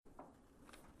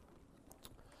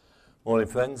Morning,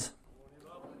 friends.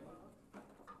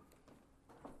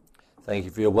 Thank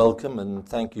you for your welcome, and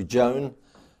thank you, Joan,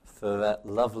 for that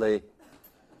lovely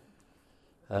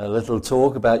little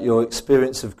talk about your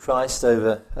experience of Christ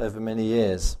over many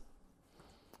years.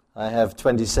 I have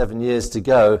 27 years to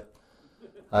go,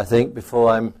 I think,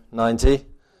 before I'm 90.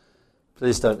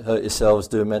 Please don't hurt yourselves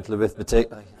doing mental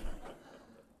arithmetic.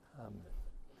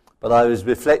 But I was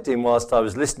reflecting whilst I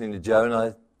was listening to Joan.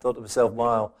 I thought to myself,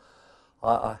 wow,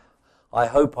 I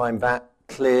hope I'm that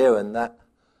clear and that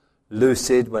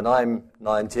lucid when I'm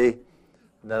 90. And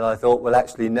then I thought, well,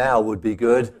 actually now would be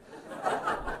good.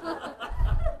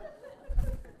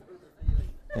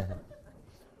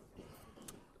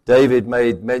 David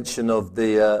made mention of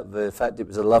the fact it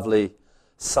was a lovely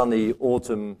sunny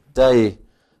autumn day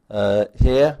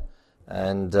here.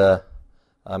 And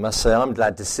I must say I'm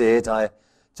glad to see it. I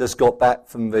just got back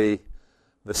from the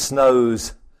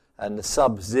snows and the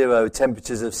sub-zero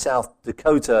temperatures of South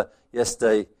Dakota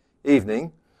yesterday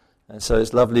evening. And so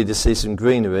it's lovely to see some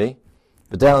greenery.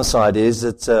 The downside is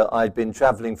that I'd been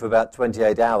travelling for about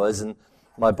 28 hours and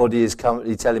my body is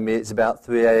currently telling me it's about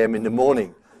 3 a.m. in the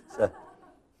morning. So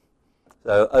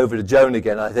over to Joan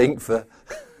again, I think, for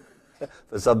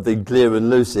something clear and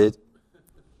lucid.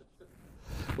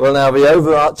 Well, now, the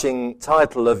overarching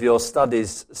title of your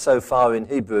studies so far in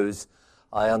Hebrews,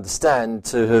 I understand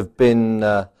to have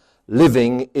been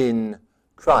living in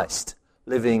Christ.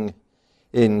 Living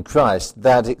in Christ.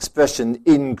 That expression,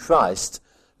 in Christ,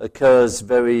 occurs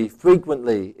very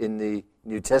frequently in the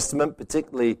New Testament,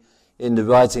 particularly in the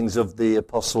writings of the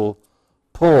Apostle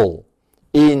Paul.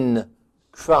 In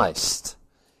Christ.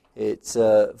 It,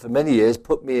 for many years,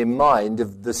 put me in mind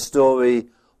of the story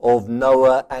of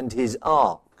Noah and his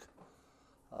ark.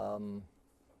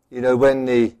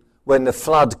 When the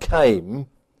flood came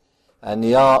and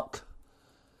the ark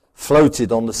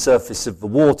floated on the surface of the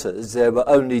waters, there were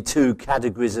only two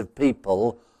categories of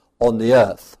people on the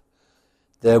earth.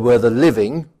 There were the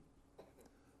living,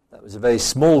 that was a very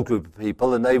small group of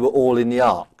people, and they were all in the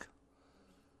ark.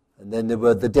 And then there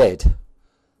were the dead.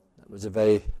 That was a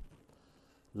very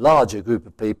larger group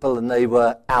of people, and they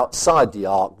were outside the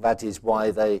ark. That is why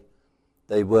they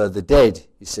were the dead,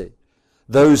 you see.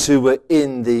 Those who were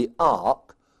in the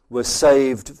ark were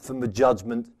saved from the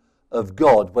judgment of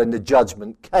God when the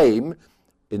judgment came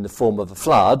in the form of a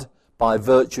flood by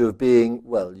virtue of being,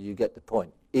 well, you get the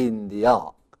point, in the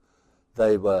ark.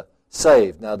 They were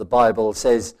saved. Now, the Bible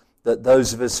says that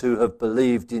those of us who have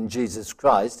believed in Jesus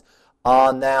Christ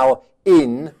are now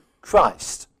in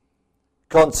Christ.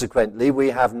 Consequently, we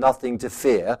have nothing to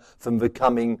fear from the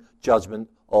coming judgment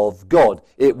of God.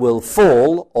 It will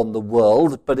fall on the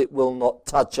world, but it will not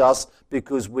touch us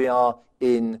because we are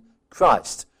in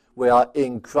Christ. We are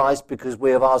in Christ because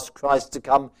we have asked Christ to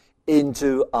come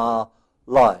into our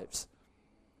lives.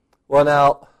 Well,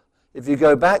 now, if you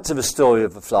go back to the story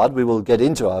of the flood, we will get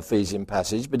into our Ephesian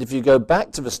passage, but if you go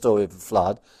back to the story of the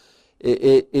flood,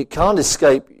 it can't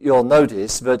escape your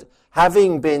notice that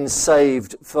having been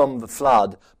saved from the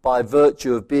flood by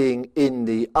virtue of being in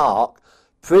the ark,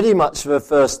 pretty much the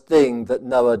first thing that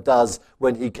Noah does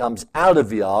when he comes out of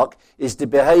the ark is to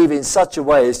behave in such a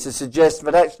way as to suggest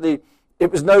that actually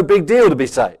it was no big deal to be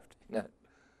saved.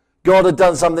 God had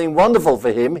done something wonderful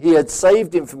for him. He had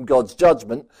saved him from God's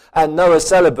judgment, and Noah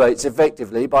celebrates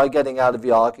effectively by getting out of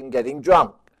the ark and getting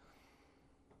drunk.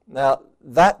 Now,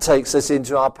 that takes us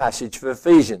into our passage for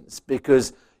Ephesians,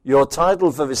 because your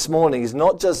title for this morning is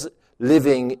not just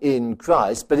living in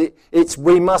Christ, but it's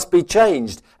we must be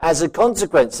changed as a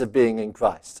consequence of being in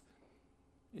Christ.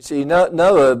 You see,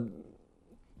 Noah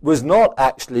was not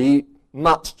actually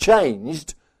much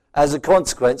changed as a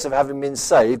consequence of having been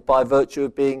saved by virtue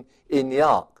of being in the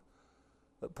ark.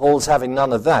 But Paul's having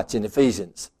none of that in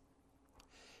Ephesians.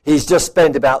 He's just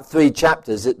spent about 3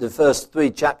 chapters, the first 3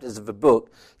 chapters of the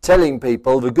book, telling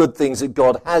people the good things that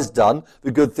God has done,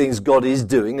 the good things God is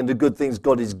doing, and the good things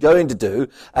God is going to do.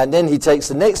 And then he takes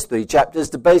the next 3 chapters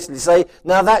to basically say,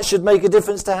 now that should make a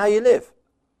difference to how you live.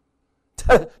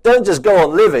 Don't just go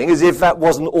on living as if that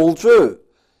wasn't all true.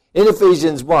 In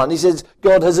Ephesians 1, he says,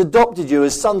 God has adopted you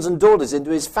as sons and daughters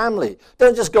into his family.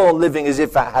 Don't just go on living as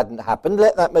if that hadn't happened.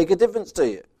 Let that make a difference to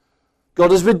you.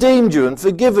 God has redeemed you and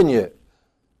forgiven you.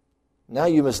 Now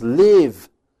you must live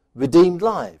redeemed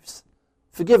lives,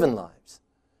 forgiven lives,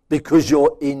 because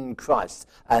you're in Christ.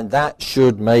 And that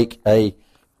should make a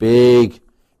big,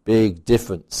 big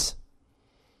difference.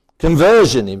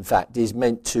 Conversion, in fact, is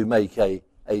meant to make a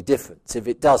difference. If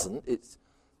it doesn't,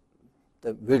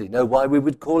 don't really know why we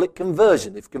would call it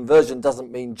conversion. If conversion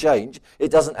doesn't mean change, it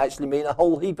doesn't actually mean a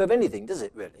whole heap of anything, does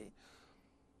it really?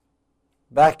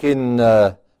 Back in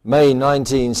May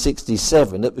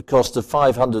 1967, at the cost of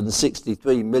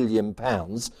 £563 million,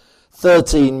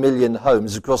 13 million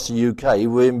homes across the UK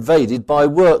were invaded by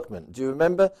workmen. Do you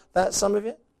remember that, some of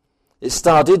you? It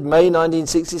started May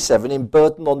 1967 in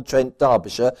Burton-on-Trent,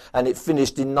 Derbyshire, and it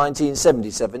finished in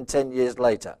 1977, 10 years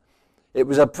later. It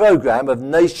was a programme of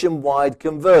nationwide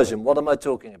conversion. What am I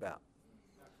talking about?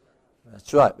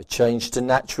 That's right, we changed to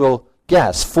natural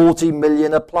gas. 40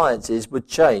 million appliances were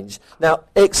changed. Now,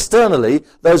 externally,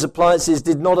 those appliances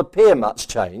did not appear much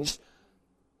changed,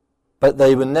 but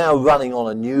they were now running on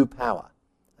a new power.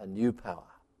 A new power.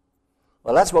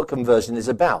 Well, that's what conversion is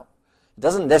about. It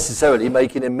doesn't necessarily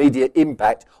make an immediate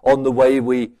impact on the way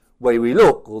we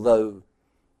look, although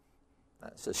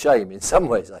that's a shame in some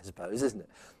ways, I suppose, isn't it?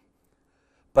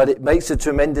 But it makes a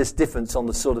tremendous difference on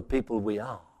the sort of people we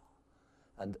are.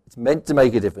 And it's meant to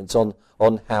make a difference on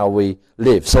how we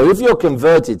live. So if you're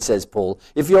converted, says Paul,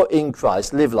 if you're in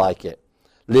Christ, live like it.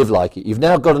 Live like it. You've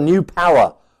now got a new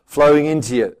power flowing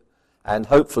into you and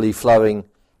hopefully flowing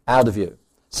out of you.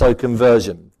 So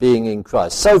conversion, being in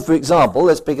Christ. So, for example,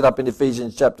 let's pick it up in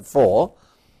Ephesians chapter 4.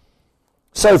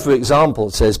 So, for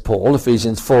example, says Paul,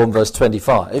 Ephesians 4 and verse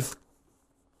 25,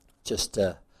 just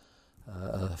a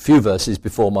few verses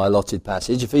before my allotted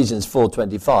passage, Ephesians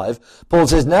 4:25, Paul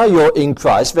says, now you're in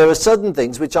Christ, there are certain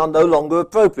things which are no longer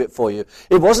appropriate for you.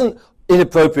 It wasn't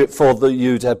inappropriate for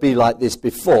you to be like this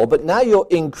before, but now you're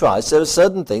in Christ, there are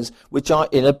certain things which are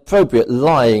inappropriate.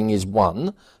 Lying is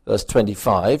one, verse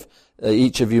 25.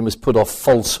 Each of you must put off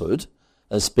falsehood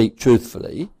and speak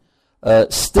truthfully.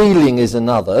 Stealing is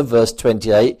another, verse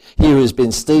 28. He who has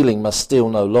been stealing must steal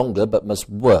no longer, but must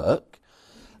work.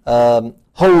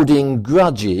 Holding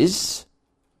grudges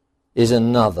is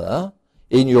another.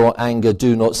 In your anger,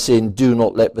 do not sin. Do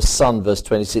not let the sun, verse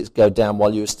 26, go down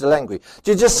while you are still angry.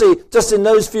 Do you just see, just in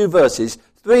those few verses,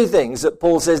 three things that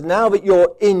Paul says, now that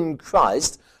you're in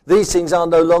Christ, these things are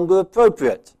no longer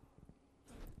appropriate.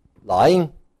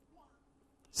 Lying,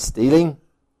 stealing,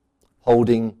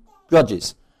 holding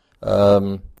grudges.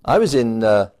 I was in,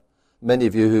 some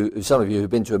of you who've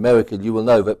been to America, you will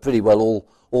know that pretty well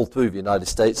all through the United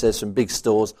States there's some big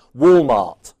stores.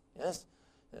 Walmart, yes?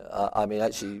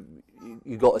 Actually,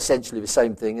 you got essentially the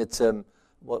same thing at,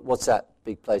 what's that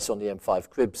big place on the M5?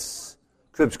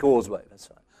 Cribbs Causeway, that's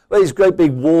right. Well, these great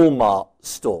big Walmart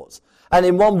stores. And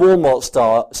in one Walmart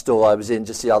store I was in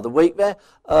just the other week there,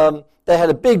 they had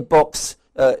a big box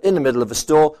in the middle of the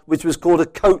store, which was called a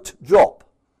coat drop.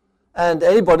 And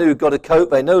anybody who got a coat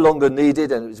they no longer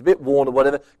needed and it was a bit worn or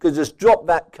whatever, could just drop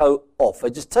that coat off. They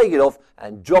just take it off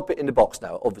and drop it in the box.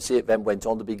 Now, obviously, it then went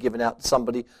on to be given out to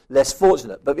somebody less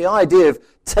fortunate. But the idea of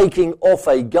taking off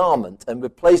a garment and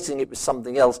replacing it with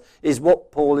something else is what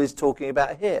Paul is talking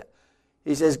about here.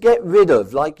 He says, get rid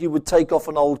of, like you would take off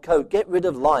an old coat, get rid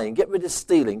of lying, get rid of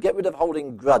stealing, get rid of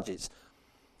holding grudges.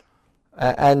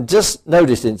 And just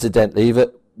notice, incidentally,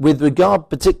 that with regard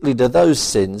particularly to those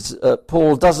sins,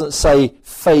 Paul doesn't say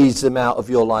phase them out of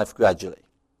your life gradually.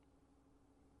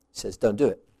 He says, don't do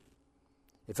it.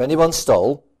 If anyone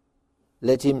stole,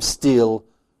 let him steal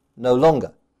no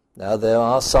longer. Now, there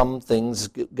are some things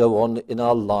go on in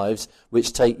our lives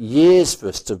which take years for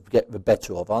us to get the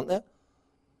better of, aren't there?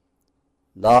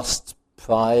 Lust,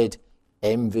 pride,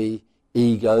 envy,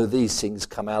 ego, these things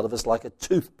come out of us like a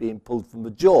tooth being pulled from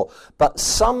the jaw. But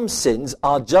some sins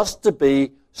are just to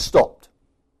be stopped.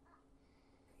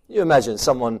 You imagine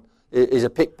someone is a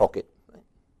pickpocket, right?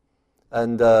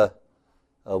 And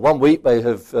one week they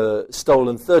have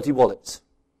stolen 30 wallets.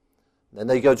 Then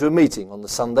they go to a meeting on the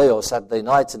Sunday or Saturday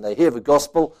night and they hear the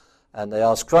gospel and they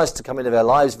ask Christ to come into their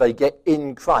lives. They get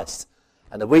in Christ.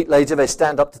 And a week later they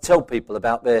stand up to tell people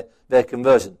about their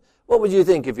conversion. What would you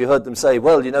think if you heard them say,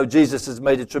 well, you know, Jesus has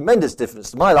made a tremendous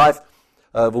difference to my life.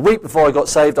 The week before I got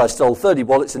saved, I stole 30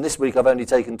 wallets, and this week I've only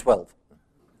taken 12.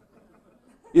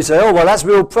 You say, oh, well, that's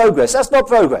real progress. That's not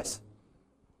progress.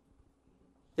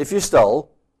 If you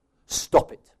stole,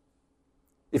 stop it.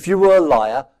 If you were a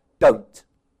liar, don't.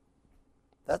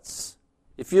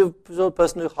 If you're a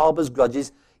person who harbours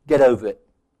grudges, get over it.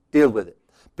 Deal with it.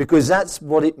 Because that's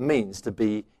what it means to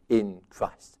be in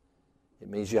Christ. It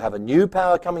means you have a new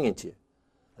power coming into you.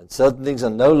 And certain things are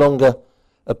no longer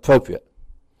appropriate.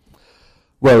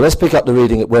 Well, let's pick up the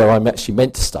reading at where I'm actually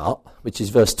meant to start, which is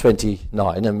verse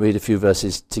 29, and read a few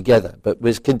verses together. But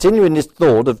we're continuing this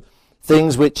thought of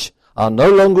things which are no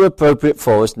longer appropriate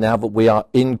for us now that we are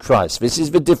in Christ. This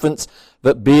is the difference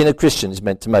that being a Christian is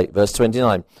meant to make. Verse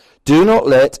 29, do not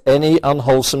let any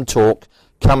unwholesome talk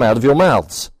come out of your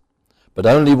mouths, but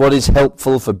only what is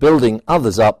helpful for building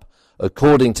others up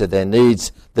according to their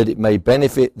needs, that it may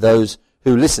benefit those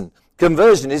who listen.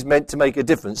 Conversion is meant to make a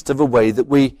difference to the way that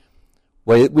we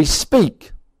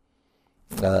speak.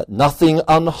 Nothing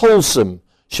unwholesome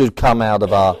should come out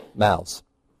of our mouths.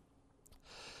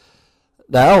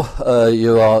 Now,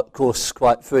 you are, of course,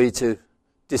 quite free to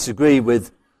disagree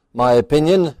with my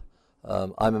opinion.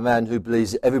 I'm a man who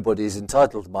believes that everybody is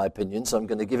entitled to my opinion, so I'm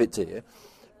going to give it to you.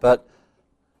 But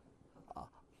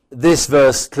this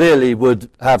verse clearly would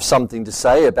have something to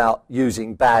say about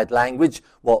using bad language,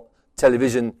 what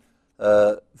television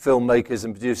filmmakers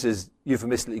and producers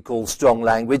euphemistically call strong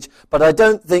language. But I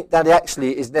don't think that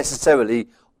actually is necessarily,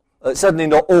 certainly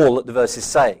not all that the verse is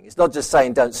saying. It's not just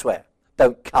saying don't swear,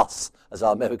 don't cuss, as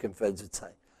our American friends would say.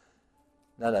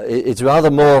 No, it's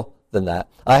rather more than that.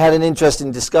 I had an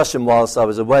interesting discussion whilst I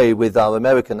was away with our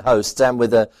American hosts and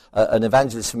with an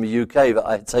evangelist from the UK that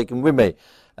I had taken with me.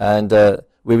 And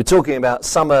we were talking about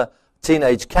summer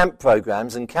teenage camp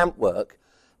programs and camp work.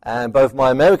 And both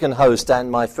my American host and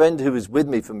my friend who was with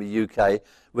me from the UK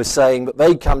were saying that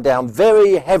they come down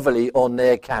very heavily on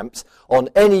their camps on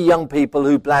any young people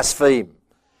who blaspheme.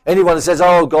 Anyone who says,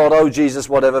 oh God, oh Jesus,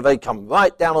 whatever, they come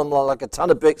right down on them like a ton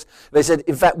of bricks. They said,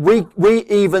 in fact, we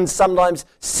even sometimes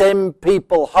send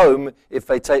people home if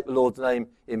they take the Lord's name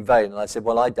in vain. And I said,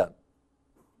 well, I don't.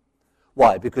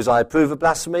 Why? Because I approve of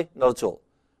blasphemy? Not at all.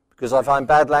 Because I find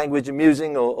bad language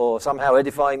amusing or somehow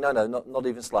edifying? No, not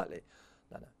even slightly.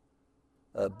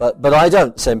 But I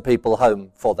don't send people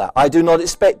home for that. I do not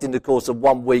expect in the course of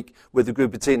 1 week with a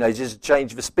group of teenagers to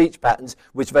change the speech patterns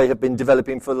which they have been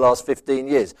developing for the last 15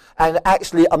 years. And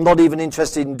actually, I'm not even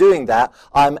interested in doing that.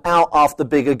 I'm out after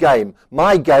bigger game.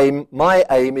 My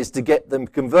aim is to get them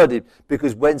converted,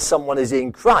 because when someone is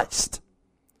in Christ,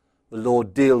 the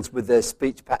Lord deals with their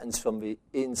speech patterns from the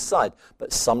inside.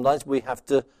 But sometimes we have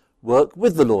to work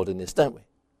with the Lord in this, don't we?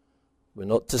 We're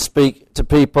not to speak to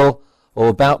people or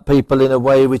about people in a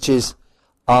way which is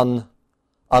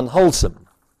unwholesome,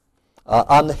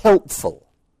 unhelpful,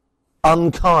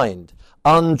 unkind.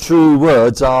 Untrue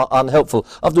words are unhelpful.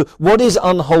 What is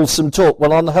unwholesome talk?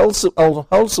 Well,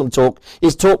 unwholesome talk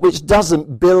is talk which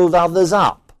doesn't build others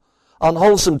up.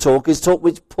 Unwholesome talk is talk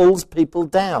which pulls people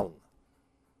down.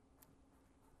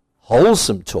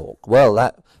 Wholesome talk, well,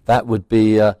 that would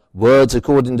be words,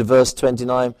 according to verse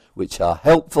 29, which are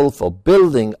helpful for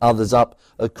building others up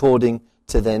according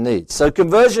to their needs. So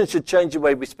conversion should change the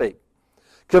way we speak.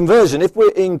 Conversion, if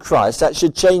we're in Christ, that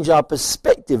should change our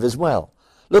perspective as well.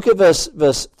 Look at verse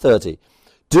 30.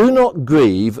 Do not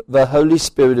grieve the Holy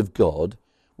Spirit of God,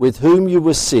 with whom you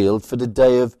were sealed for the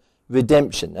day of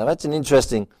redemption. Now that's an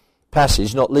interesting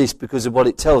passage, not least because of what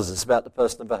it tells us about the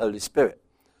person of the Holy Spirit.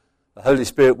 The Holy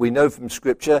Spirit, we know from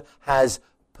Scripture, has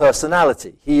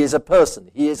personality. He is a person.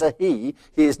 He is a he.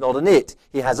 He is not an it.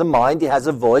 He has a mind. He has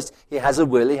a voice. He has a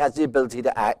will. He has the ability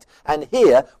to act. And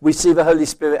here we see the Holy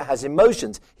Spirit has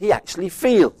emotions. He actually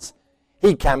feels.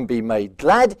 He can be made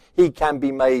glad. He can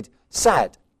be made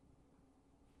sad.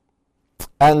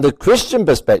 And the Christian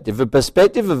perspective, the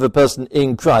perspective of a person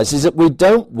in Christ, is that we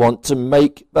don't want to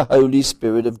make the Holy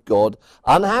Spirit of God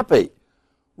unhappy.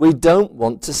 We don't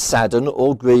want to sadden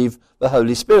or grieve the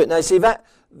Holy Spirit. Now, you see,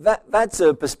 that's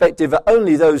a perspective that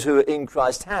only those who are in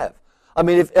Christ have. I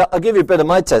mean, I'll give you a bit of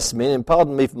my testimony, and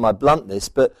pardon me for my bluntness,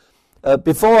 but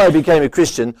before I became a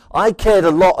Christian, I cared a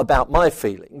lot about my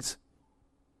feelings.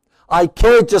 I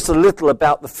cared just a little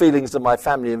about the feelings of my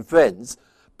family and friends,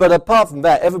 but apart from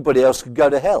that, everybody else could go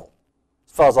to hell,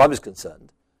 as far as I was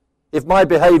concerned. If my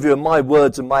behaviour and my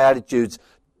words and my attitudes,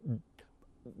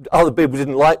 other people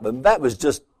didn't like them, that was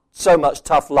just so much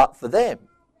tough luck for them.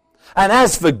 And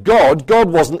as for God, God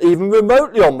wasn't even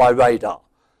remotely on my radar.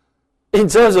 In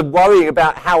terms of worrying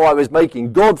about how I was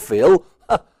making God feel,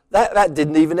 that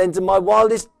didn't even enter my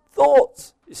wildest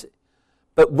thoughts, you see.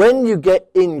 But when you get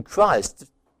in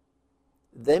Christ,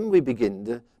 then we begin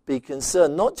to be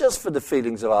concerned, not just for the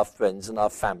feelings of our friends and our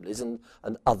families and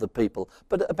other people,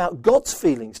 but about God's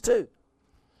feelings too.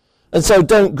 And so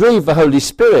don't grieve the Holy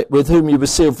Spirit, with whom you were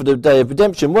sealed for the day of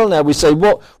redemption. Well, now we say,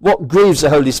 what grieves the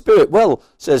Holy Spirit? Well,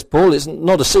 says Paul, it's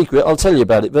not a secret. I'll tell you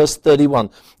about it. Verse 31.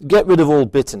 Get rid of all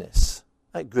bitterness.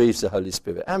 That grieves the Holy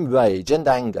Spirit. And rage and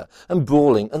anger and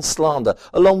brawling and slander,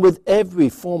 along with every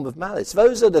form of malice.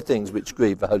 Those are the things which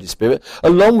grieve the Holy Spirit,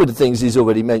 along with the things he's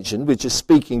already mentioned, which are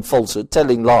speaking falsehood,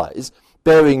 telling lies,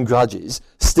 bearing grudges,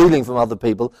 stealing from other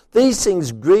people. These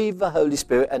things grieve the Holy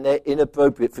Spirit, and they're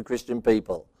inappropriate for Christian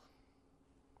people.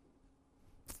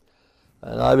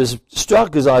 And I was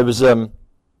struck as I was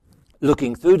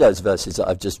looking through those verses that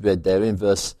I've just read there in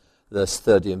verse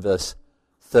 30 and verse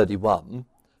 31.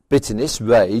 Bitterness,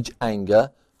 rage, anger,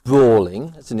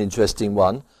 brawling. That's an interesting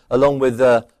one. Along with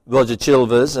Roger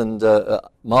Chilvers and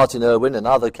Martin Irwin and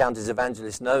other counties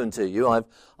evangelists known to you,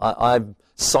 I've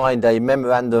signed a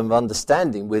memorandum of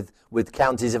understanding with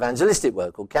Counties Evangelistic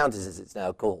Work, or Counties as it's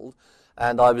now called,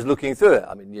 and I was looking through it.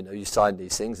 I mean, you sign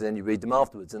these things and then you read them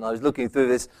afterwards, and I was looking through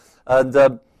this, and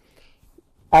I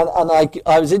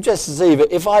was interested to see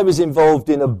that if I was involved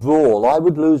in a brawl, I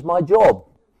would lose my job.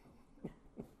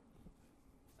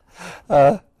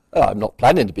 I'm not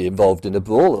planning to be involved in a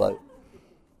brawl, though.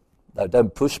 No,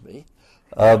 don't push me.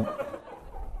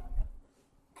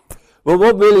 Well,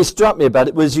 what really struck me about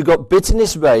it was you got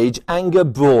bitterness, rage, anger,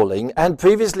 brawling, and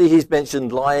previously he's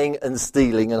mentioned lying and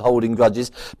stealing and holding grudges,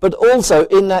 but also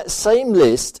in that same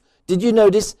list, did you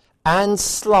notice, and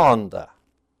slander.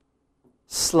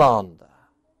 Slander.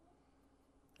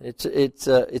 It's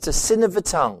a sin of the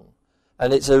tongue,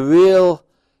 and it's a real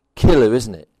killer,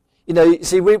 isn't it? You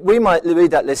see, we might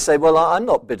read that list and say, well, I'm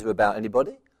not bitter about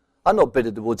anybody. I'm not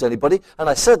bitter towards anybody, and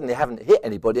I certainly haven't hit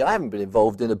anybody. I haven't been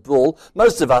involved in a brawl.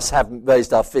 Most of us haven't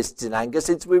raised our fists in anger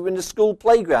since we were in the school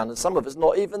playground, and some of us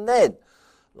not even then.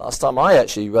 Last time I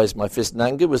actually raised my fist in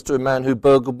anger was to a man who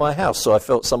burgled my house, so I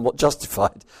felt somewhat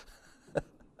justified.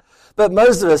 But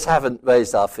most of us haven't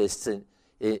raised our fists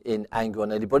in anger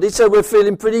on anybody, so we're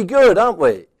feeling pretty good, aren't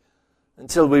we?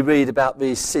 Until we read about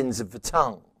these sins of the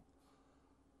tongue.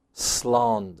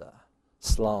 Slander.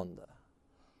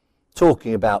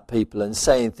 Talking about people and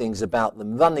saying things about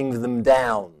them, running them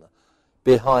down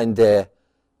behind their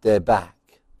back.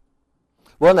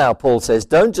 Well, now, Paul says,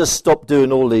 don't just stop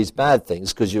doing all these bad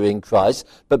things because you're in Christ,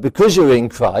 but because you're in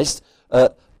Christ,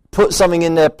 put something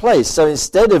in their place. So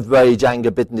instead of rage,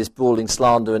 anger, bitterness, brawling,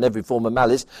 slander, and every form of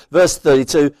malice, verse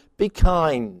 32, be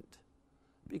kind.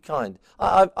 Be kind.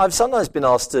 I've sometimes been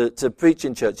asked to preach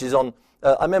in churches on,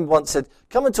 I remember once said,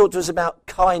 come and talk to us about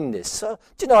kindness. So,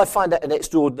 do you know, I find that an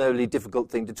extraordinarily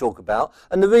difficult thing to talk about.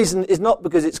 And the reason is not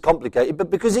because it's complicated, but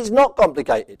because it's not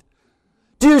complicated.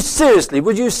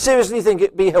 Would you seriously think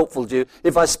it'd be helpful to you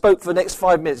if I spoke for the next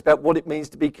 5 minutes about what it means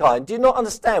to be kind? Do you not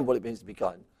understand what it means to be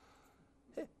kind?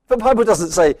 The Bible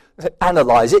doesn't say,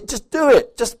 analyse it, just do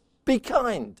it. Just be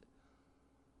kind.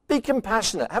 Be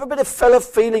compassionate. Have a bit of fellow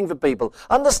feeling for people.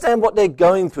 Understand what they're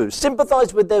going through.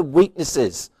 Sympathise with their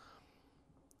weaknesses.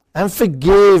 And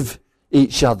forgive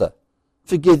each other.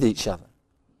 Forgive each other.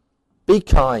 Be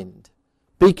kind.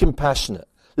 Be compassionate.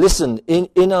 Listen,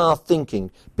 in our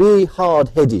thinking, be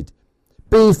hard-headed.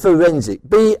 Be forensic.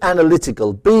 Be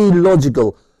analytical. Be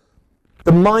logical.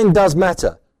 The mind does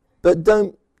matter. But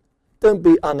don't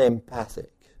be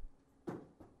unempathic.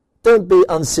 Don't be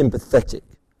unsympathetic.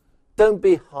 Don't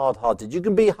be hard-hearted. You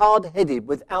can be hard-headed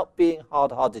without being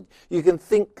hard-hearted. You can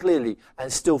think clearly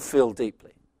and still feel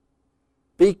deeply.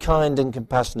 Be kind and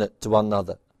compassionate to one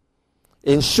another.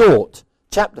 In short,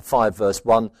 chapter 5, verse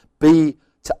 1, be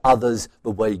to others the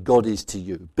way God is to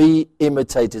you. Be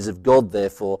imitators of God,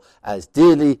 therefore, as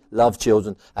dearly loved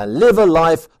children, and live a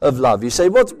life of love. You say,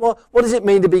 what does it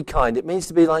mean to be kind? It means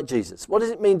to be like Jesus. What does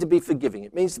it mean to be forgiving?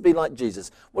 It means to be like Jesus.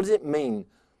 What does it mean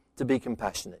to be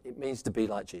compassionate? It means to be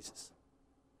like Jesus.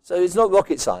 So it's not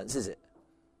rocket science, is it?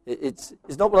 It's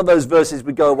not one of those verses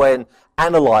we go away and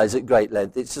analyse at great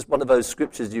length. It's just one of those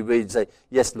scriptures you read and say,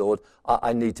 yes, Lord,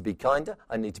 I need to be kinder,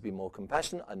 I need to be more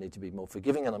compassionate, I need to be more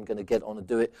forgiving, and I'm going to get on and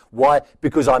do it. Why?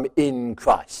 Because I'm in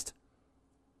Christ.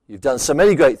 You've done so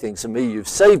many great things for me. You've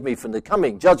saved me from the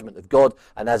coming judgment of God,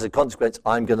 and as a consequence,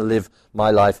 I'm going to live my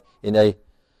life in a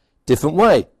different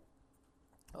way.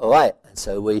 All right, and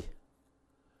so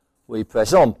we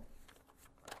press on.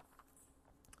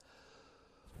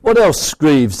 What else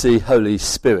grieves the Holy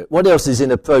Spirit? What else is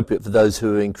inappropriate for those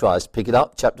who are in Christ? Pick it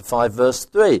up, chapter 5, verse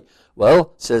 3.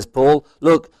 Well, says Paul,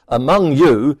 look, among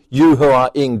you who are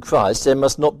in Christ, there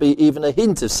must not be even a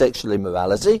hint of sexual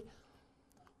immorality,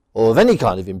 or of any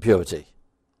kind of impurity,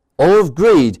 or of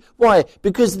greed. Why?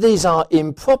 Because these are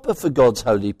improper for God's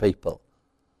holy people.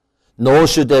 Nor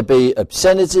should there be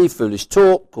obscenity, foolish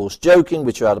talk, coarse joking,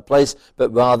 which are out of place,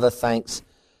 but rather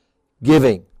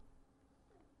thanksgiving.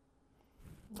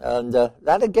 And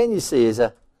that again, you see, is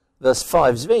verse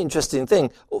 5. It's a very interesting thing.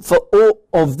 For all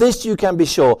of this you can be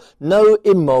sure, no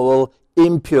immoral,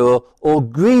 impure, or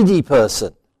greedy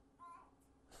person,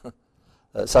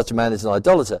 such a man is an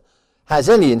idolater, has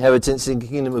any inheritance in the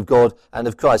kingdom of God and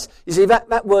of Christ. You see,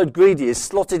 that word greedy is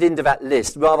slotted into that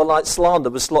list, rather like slander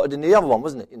was slotted in the other one,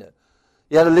 wasn't it? You know,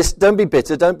 you had a list, don't be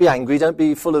bitter, don't be angry, don't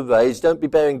be full of rage, don't be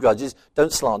bearing grudges,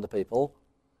 don't slander people.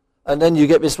 And then you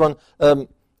get this one,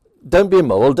 don't be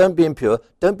immoral, don't be impure,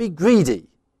 don't be greedy.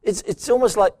 It's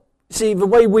almost like, see, the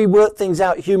way we work things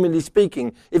out, humanly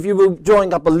speaking, if you were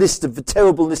drawing up a list of the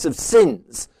terribleness of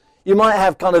sins, You might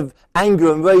have kind of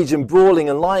anger and rage and brawling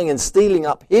and lying and stealing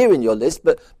up here in your list,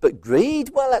 but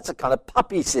greed, well, that's a kind of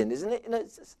puppy sin, isn't it?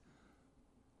 It's just,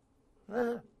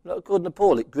 no, not according to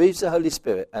Paul. It grieves the Holy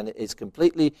Spirit, and it is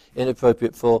completely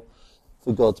inappropriate for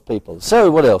God's people.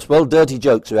 So what else? Well, dirty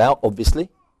jokes are out, obviously.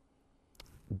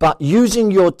 But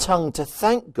using your tongue to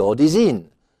thank God is in.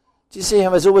 Do you see how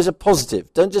there's always a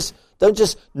positive? Don't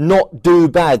just not do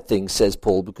bad things, says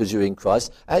Paul, because you're in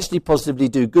Christ. Actually positively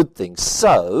do good things.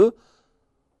 So,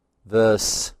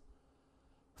 verse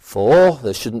 4,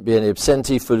 there shouldn't be any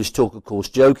obscenity, foolish talk, of course,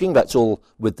 joking. That's all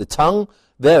with the tongue.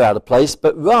 They're out of place.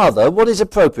 But rather, what is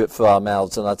appropriate for our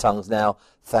mouths and our tongues now?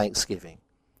 Thanksgiving.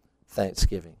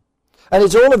 Thanksgiving. And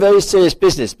it's all a very serious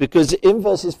business, because in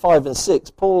verses 5 and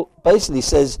 6, Paul basically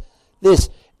says this: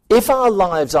 if our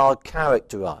lives are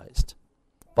characterized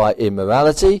by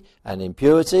immorality and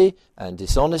impurity and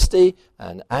dishonesty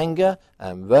and anger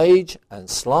and rage and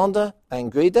slander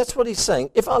and greed, that's what he's saying.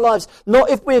 If our lives, not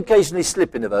if we occasionally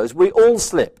slip into those, we all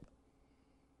slip.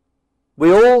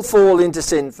 We all fall into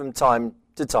sin from time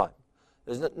to time.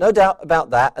 There's no doubt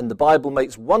about that, and the Bible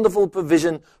makes wonderful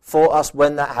provision for us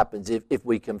when that happens. If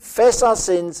we confess our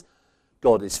sins,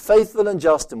 God is faithful and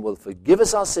just and will forgive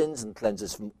us our sins and cleanse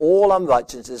us from all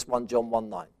unrighteousness, 1 John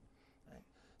 1:9.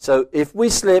 So if we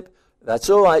slip, that's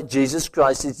all right. Jesus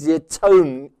Christ is the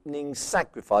atoning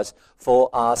sacrifice for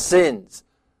our sins.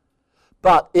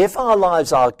 But if our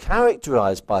lives are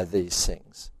characterized by these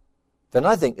things, then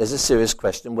I think there's a serious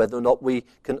question whether or not we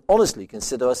can honestly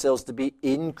consider ourselves to be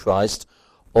in Christ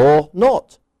or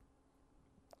not.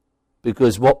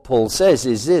 Because what Paul says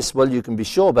is this: well, you can be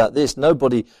sure about this,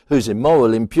 nobody who's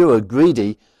immoral, impure,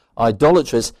 greedy,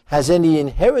 idolatrous has any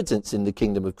inheritance in the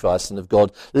kingdom of Christ and of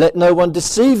God. Let no one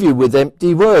deceive you with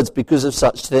empty words, because of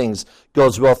such things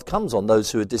God's wrath comes on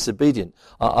those who are disobedient.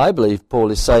 I believe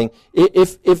Paul is saying,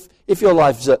 if your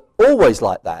lives are always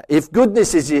like that, if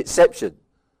goodness is the exception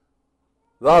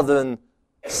rather than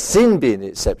sin being the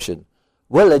exception,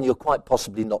 well, then you're quite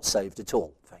possibly not saved at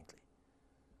all, frankly.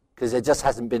 Because there just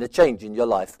hasn't been a change in your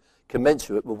life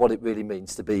commensurate with what it really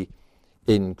means to be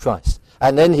in Christ.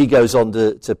 And then he goes on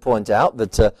to point out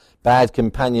that bad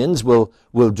companions will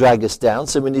drag us down,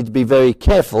 so we need to be very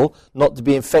careful not to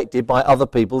be infected by other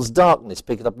people's darkness.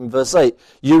 Pick it up in verse 8.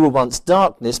 You were once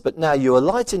darkness, but now you are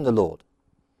light in the Lord.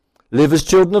 Live as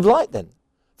children of light then.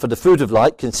 For the fruit of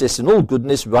light consists in all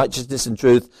goodness, righteousness and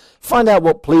truth. Find out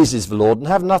what pleases the Lord and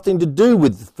have nothing to do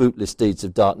with the fruitless deeds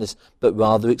of darkness, but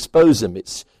rather expose them.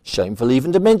 It's shameful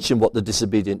even to mention what the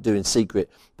disobedient do in secret,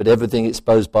 but everything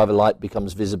exposed by the light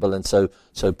becomes visible, and so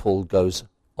Paul goes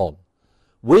on.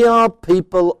 We are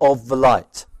people of the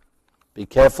light. Be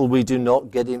careful we do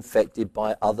not get infected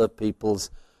by other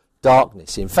people's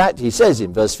darkness. In fact, he says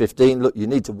in verse 15, look, you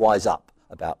need to wise up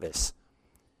about this.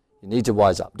 You need to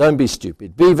wise up. Don't be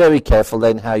stupid. Be very careful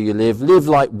then how you live. Live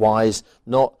like wise,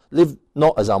 live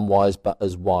not as unwise, but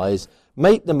as wise.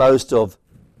 Make the most of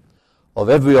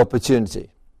every opportunity.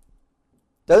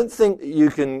 Don't think that you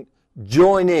can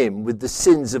join in with the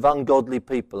sins of ungodly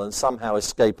people and somehow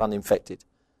escape uninfected.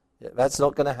 That's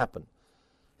not going to happen.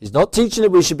 He's not teaching that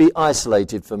we should be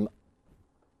isolated from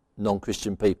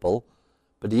non-Christian people,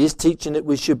 but he is teaching that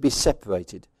we should be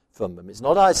separated from them. It's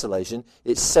not isolation,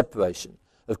 it's separation.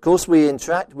 Of course, we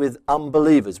interact with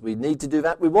unbelievers. We need to do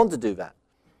that. We want to do that.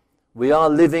 We are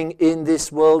living in this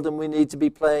world, and we need to be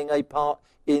playing a part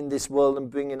in this world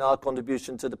and bringing our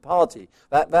contribution to the party.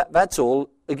 That's all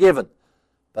a given.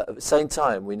 But at the same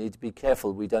time, we need to be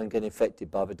careful we don't get infected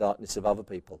by the darkness of other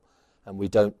people, and we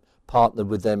don't partner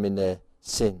with them in their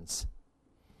sins.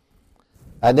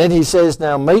 And then he says,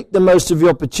 now make the most of the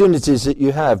opportunities that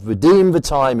you have. Redeem the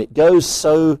time. It goes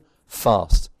so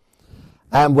fast.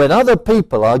 And when other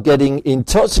people are getting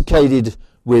intoxicated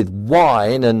with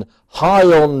wine and high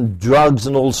on drugs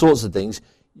and all sorts of things,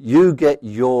 you get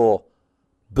your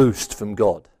boost from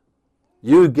God.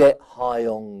 You get high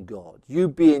on God. You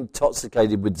be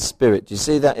intoxicated with the Spirit. Do you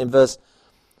see that in verse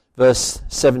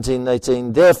 17 and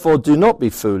 18? Therefore do not be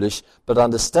foolish, but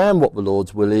understand what the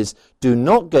Lord's will is. Do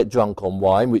not get drunk on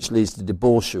wine, which leads to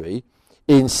debauchery.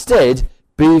 Instead,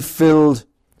 be filled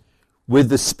with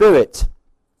the Spirit.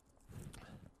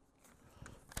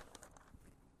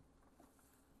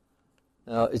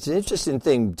 Now, it's an interesting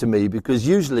thing to me, because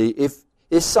usually if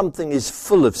something is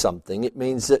full of something, it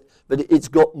means that it's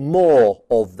got more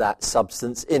of that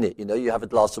substance in it. You know, you have a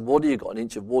glass of water, you've got an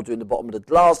inch of water in the bottom of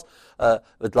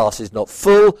the glass is not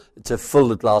full. To fill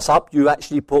the glass up, you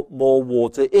actually put more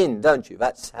water in, don't you?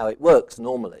 That's how it works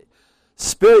normally.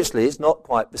 Spiritually, it's not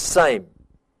quite the same.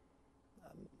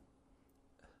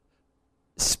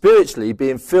 spiritually,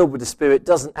 being filled with the Spirit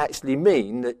doesn't actually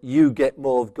mean that you get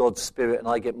more of God's Spirit and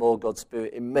I get more of God's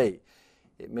Spirit in me.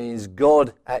 It means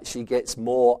God actually gets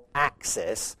more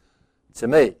access to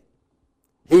me.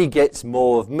 He gets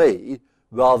more of me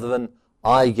rather than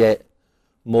I get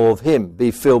more of him.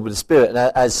 Be filled with the Spirit. And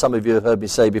as some of you have heard me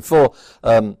say before,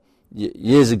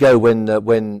 years ago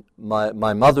when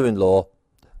my mother-in-law,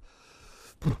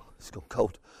 it's gone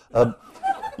cold,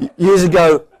 years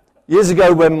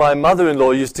ago when my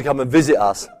mother-in-law used to come and visit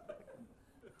us,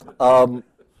 that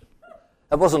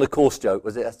wasn't a coarse joke,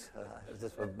 was it?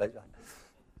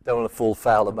 Don't want to fall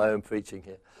foul of my own preaching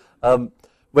here.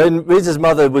 When Riza's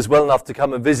mother was well enough to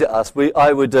come and visit us,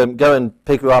 I would go and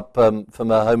pick her up from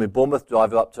her home in Bournemouth,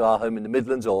 drive her up to our home in the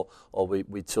Midlands, or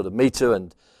we'd sort of meet her,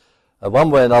 and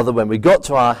one way or another, when we got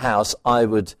to our house, I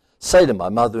would say to my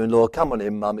mother-in-law, "Come on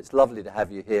in, Mum, it's lovely to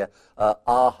have you here.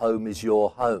 Our home is your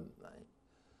home."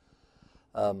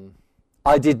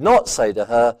 I did not say to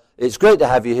her, "It's great to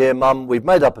have you here, Mum. We've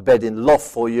made up a bed in the loft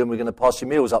for you, and we're going to pass your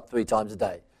meals up 3 times a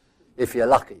day, if you're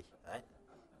lucky."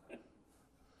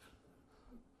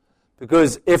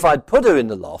 Because if I'd put her in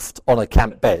the loft on a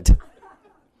camp bed,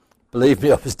 believe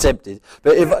me, I was tempted,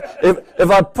 but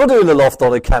if I'd put her in the loft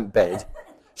on a camp bed,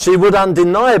 she would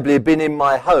undeniably have been in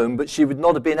my home, but she would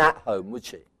not have been at home, would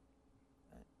she?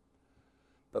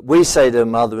 But we say to her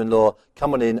mother-in-law,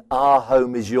 "Come on in, our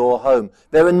home is your home."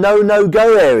 There are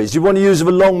no-go areas. You want to use a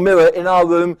long mirror in our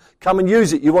room, come and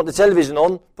use it. You want the television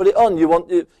on, put it on. You want,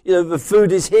 the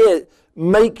food is here.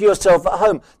 Make yourself at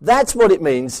home. That's what it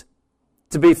means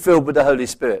to be filled with the Holy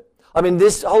Spirit. I mean,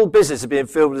 this whole business of being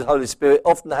filled with the Holy Spirit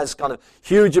often has kind of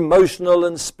huge emotional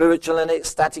and spiritual and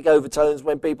ecstatic overtones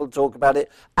when people talk about it.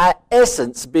 At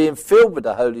essence, being filled with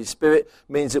the Holy Spirit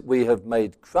means that we have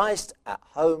made Christ at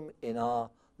home in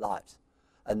our lives.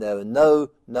 And there are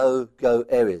no-go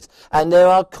areas. And there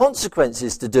are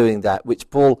consequences to doing that, which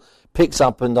Paul picks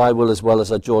up, and I will as well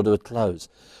as I draw to a close.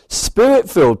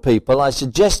 Spirit-filled people, I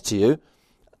suggest to you,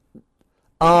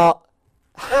 are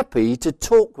happy to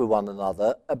talk with one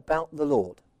another about the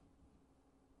Lord.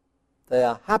 They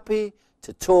are happy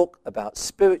to talk about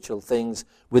spiritual things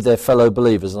with their fellow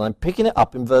believers. And I'm picking it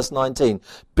up in verse 19.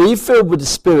 Be filled with the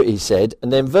Spirit, he said.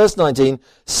 And then verse 19,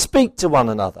 speak to one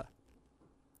another.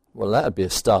 Well, that would be a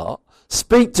start.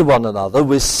 Speak to one another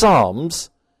with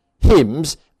psalms,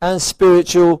 hymns, and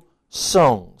spiritual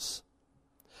songs.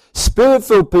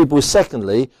 Spirit-filled people,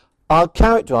 secondly, are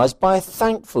characterized by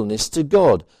thankfulness to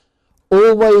God.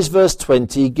 Always, verse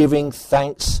 20, giving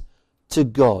thanks to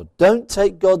God. Don't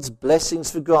take God's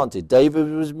blessings for granted. David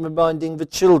was reminding the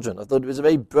children. I thought it was a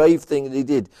very brave thing that he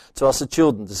did to ask the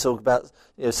children to talk about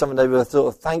something they were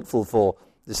sort of thankful for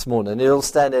this morning. And he'll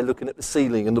stand there looking at the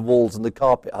ceiling and the walls and the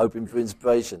carpet, hoping for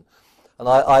inspiration. And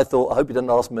I thought, I hope he doesn't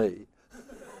ask me.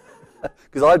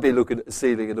 Because I'd be looking at the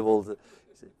ceiling and the walls.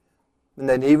 And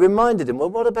then he reminded him, well,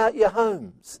 what about your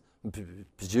homes? And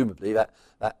presumably that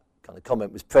kind of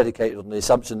comment was predicated on the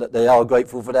assumption that they are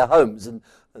grateful for their homes, and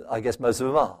I guess most of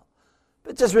them are.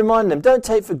 But just remind them, don't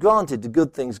take for granted the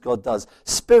good things God does.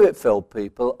 Spirit-filled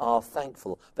people are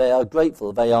thankful. They are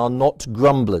grateful. They are not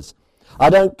grumblers.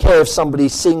 I don't care if somebody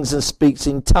sings and speaks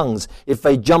in tongues, if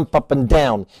they jump up and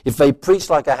down, if they preach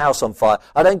like a house on fire.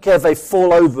 I don't care if they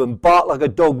fall over and bark like a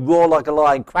dog, roar like a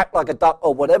lion, quack like a duck,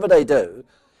 or whatever they do.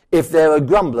 If they're a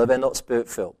grumbler, they're not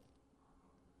Spirit-filled.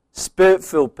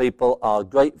 Spirit-filled people are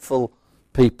grateful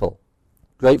people.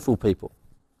 Grateful people.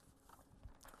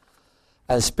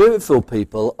 And Spirit-filled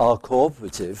people are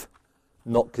cooperative,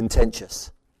 not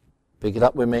contentious. Pick it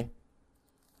up with me.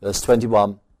 Verse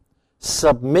 21.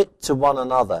 Submit to one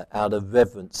another out of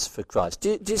reverence for Christ.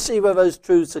 Do you see where those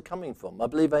truths are coming from? I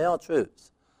believe they are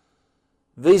truths.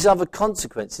 These are the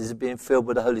consequences of being filled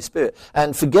with the Holy Spirit.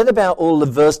 And forget about all the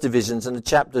verse divisions and the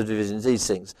chapter divisions, these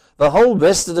things. The whole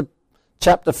rest of the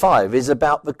Chapter 5 is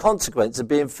about the consequence of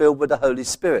being filled with the Holy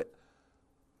Spirit.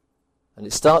 And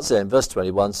it starts there in verse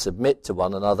 21, submit to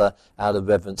one another out of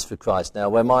reverence for Christ. Now,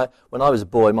 when I was a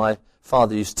boy, my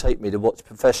father used to take me to watch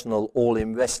professional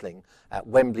all-in wrestling at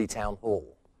Wembley Town Hall,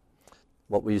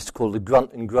 what we used to call the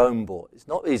grunt and groan boys.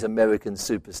 Not these American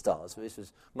superstars, this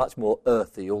was much more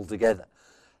earthy altogether.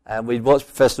 And we'd watch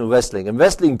professional wrestling. And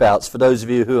wrestling bouts, for those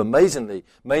of you who amazingly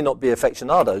may not be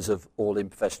aficionados of all-in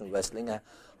professional wrestling,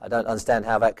 I don't understand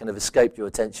how that can have escaped your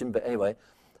attention, but anyway,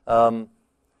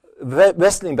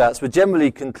 wrestling bouts were generally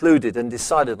concluded and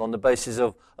decided on the basis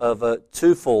of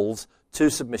 2 falls, 2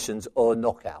 submissions, or a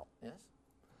knockout. Yes?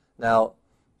 Now,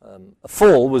 a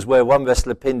fall was where one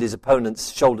wrestler pinned his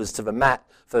opponent's shoulders to the mat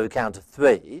for a count of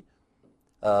 3.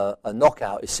 A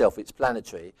knockout is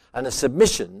self-explanatory. And a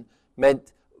submission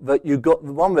meant that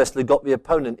one wrestler got the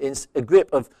opponent in a grip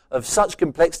of such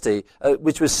complexity,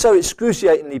 which was so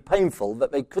excruciatingly painful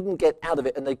that they couldn't get out of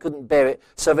it and they couldn't bear it,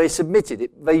 so they submitted.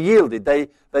 They yielded.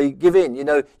 They give in.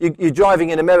 You're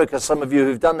driving in America. Some of you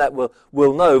who've done that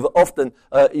will know that often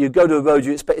you go to a road,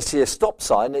 you expect to see a stop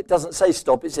sign. It doesn't say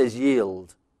stop. It says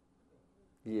yield.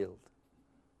 Yield.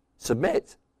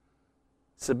 Submit.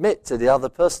 Submit to the other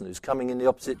person who's coming in the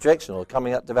opposite direction or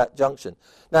coming up to that junction.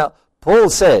 Now, Paul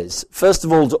says, first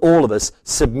of all, to all of us,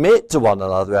 submit to one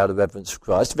another out of reverence for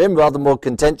Christ. Then, rather more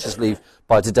contentiously,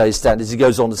 by today's standards, he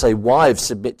goes on to say, wives,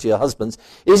 submit to your husbands.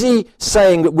 Is he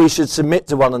saying that we should submit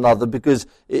to one another because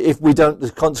if we don't,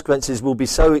 the consequences will be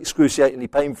so excruciatingly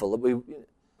painful that we...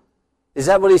 Is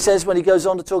that what he says when he goes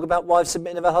on to talk about wives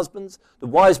submitting to their husbands? The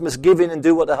wives must give in and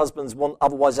do what their husbands want,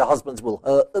 otherwise their husbands will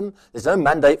hurt them. There's no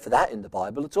mandate for that in the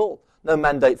Bible at all. No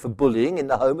mandate for bullying in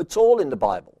the home at all in the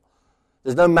Bible.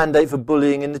 There's no mandate for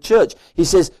bullying in the church. He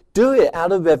says, do it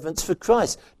out of reverence for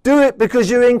Christ. Do it because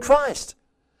you're in Christ.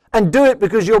 And do it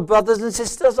because your brothers and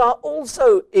sisters are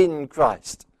also in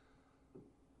Christ.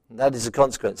 And that is a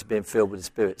consequence of being filled with the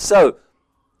Spirit. So,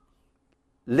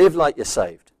 live like you're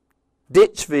saved.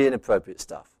 Ditch the inappropriate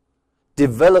stuff.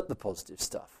 Develop the positive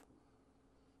stuff.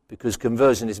 Because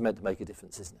conversion is meant to make a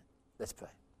difference, isn't it? Let's pray.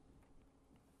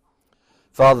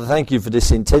 Father, thank you for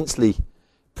this intensely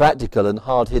practical and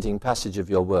hard-hitting passage of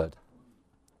your word.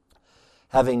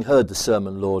 Having heard the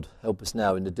sermon, Lord, help us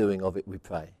now in the doing of it, we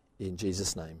pray. In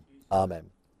Jesus' name. Amen.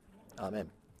 Amen.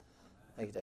 Thank you, Dave.